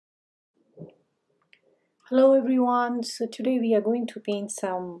Hello everyone, so today we are going to paint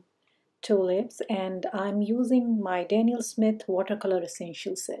some tulips and I'm using my Daniel Smith watercolor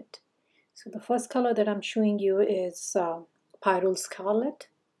essential set. So the first color that I'm showing you is Pyrrole Scarlet.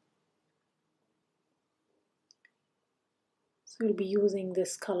 So we'll be using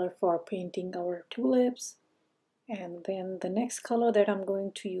this color for painting our tulips. And then the next color that I'm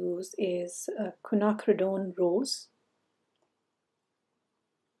going to use is Quinacridone Rose.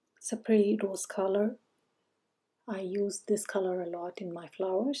 It's a pretty rose color. I use this color a lot in my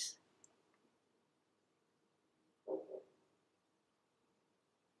flowers.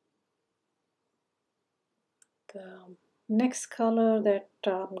 The next color that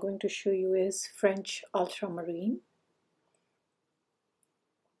I'm going to show you is French Ultramarine.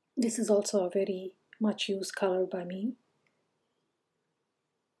 This is also a very much used color by me.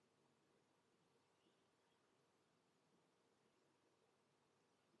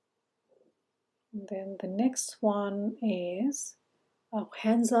 And then the next one is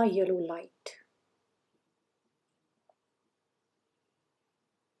Hansa Yellow Light.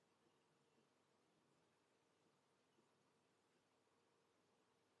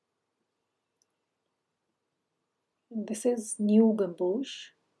 And this is New Gamboge.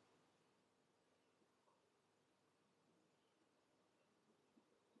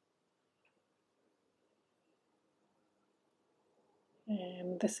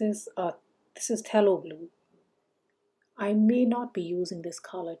 And this is Phthalo Blue. I may not be using this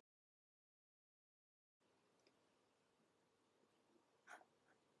color.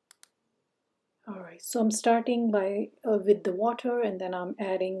 Alright, so I'm starting with the water, and then I'm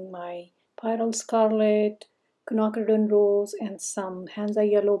adding my Pyrrole Scarlet, Quinacridone Rose, and some Hansa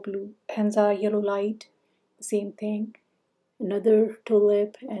Yellow Light. Same thing. Another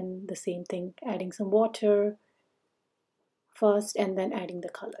tulip, and the same thing. Adding some water first, and then adding the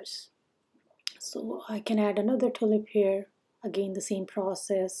colors. So I can add another tulip here. Again, the same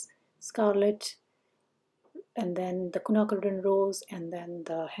process: scarlet, and then the Quinacridone Rose, and then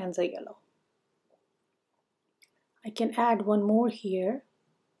the Hansa Yellow. I can add one more here,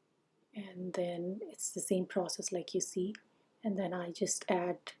 and then it's the same process like you see, and then I just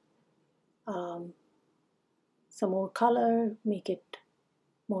add some more color, make it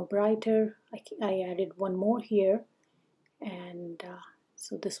more brighter. I added one more here, and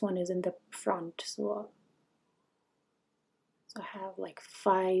so this one is in the front, so I have like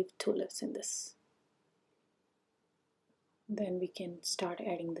 5 tulips in this. Then we can start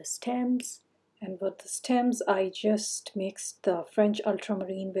adding the stems. And with the stems, I just mixed the French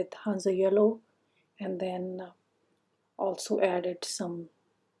Ultramarine with Hansa Yellow, and then also added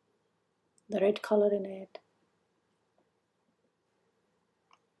the red color in it.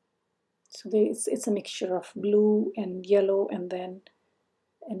 So it's a mixture of blue and yellow, and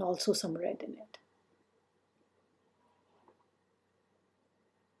also some red in it.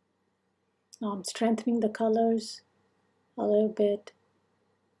 Now I'm strengthening the colors a little bit,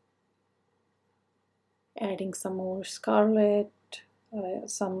 adding some more scarlet,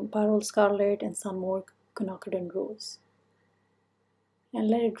 some Pyrrole Scarlet, and some more Quinacridone Rose. And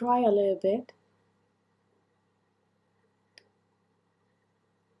let it dry a little bit.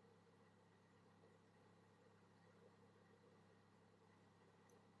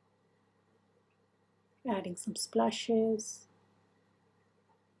 Adding some splashes.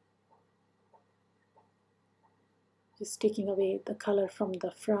 Just taking away the color from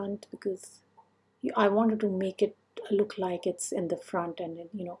the front because I wanted to make it look like it's in the front, and then,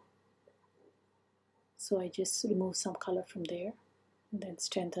 so I just remove some color from there, and then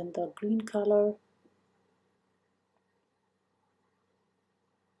strengthen the green color.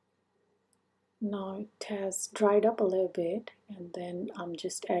 Now it has dried up a little bit, and then I'm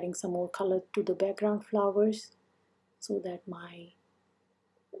just adding some more color to the background flowers so that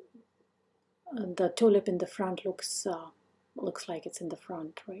the tulip in the front looks like it's in the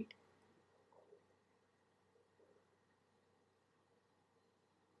front, right?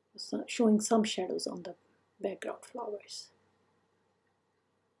 So showing some shadows on the background flowers.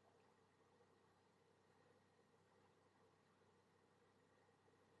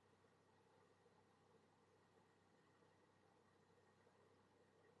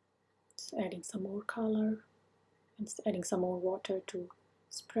 Just adding some more color and adding some more water to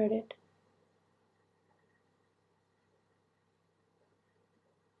spread it.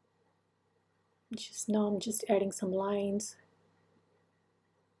 Now I'm just adding some lines,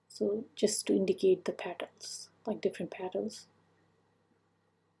 so just to indicate the petals, like different petals.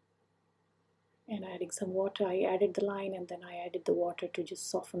 And adding some water. I added the line, and then I added the water to just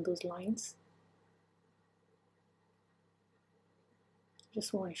soften those lines.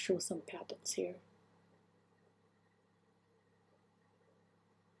 Just want to show some petals here.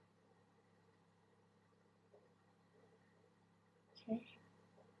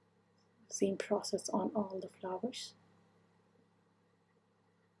 same process on all the flowers.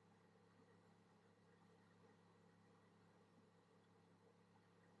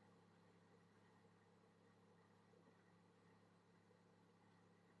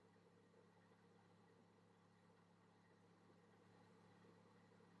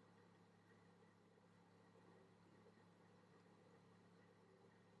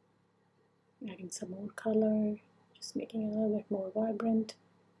 Adding some more color, just making it a little bit more vibrant.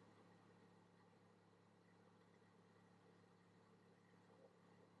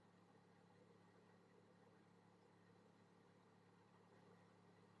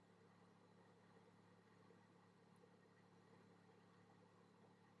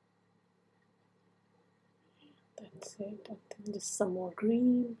 That's it. I think just some more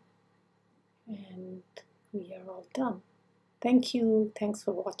green, and we are all done. Thank you. Thanks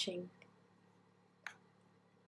for watching.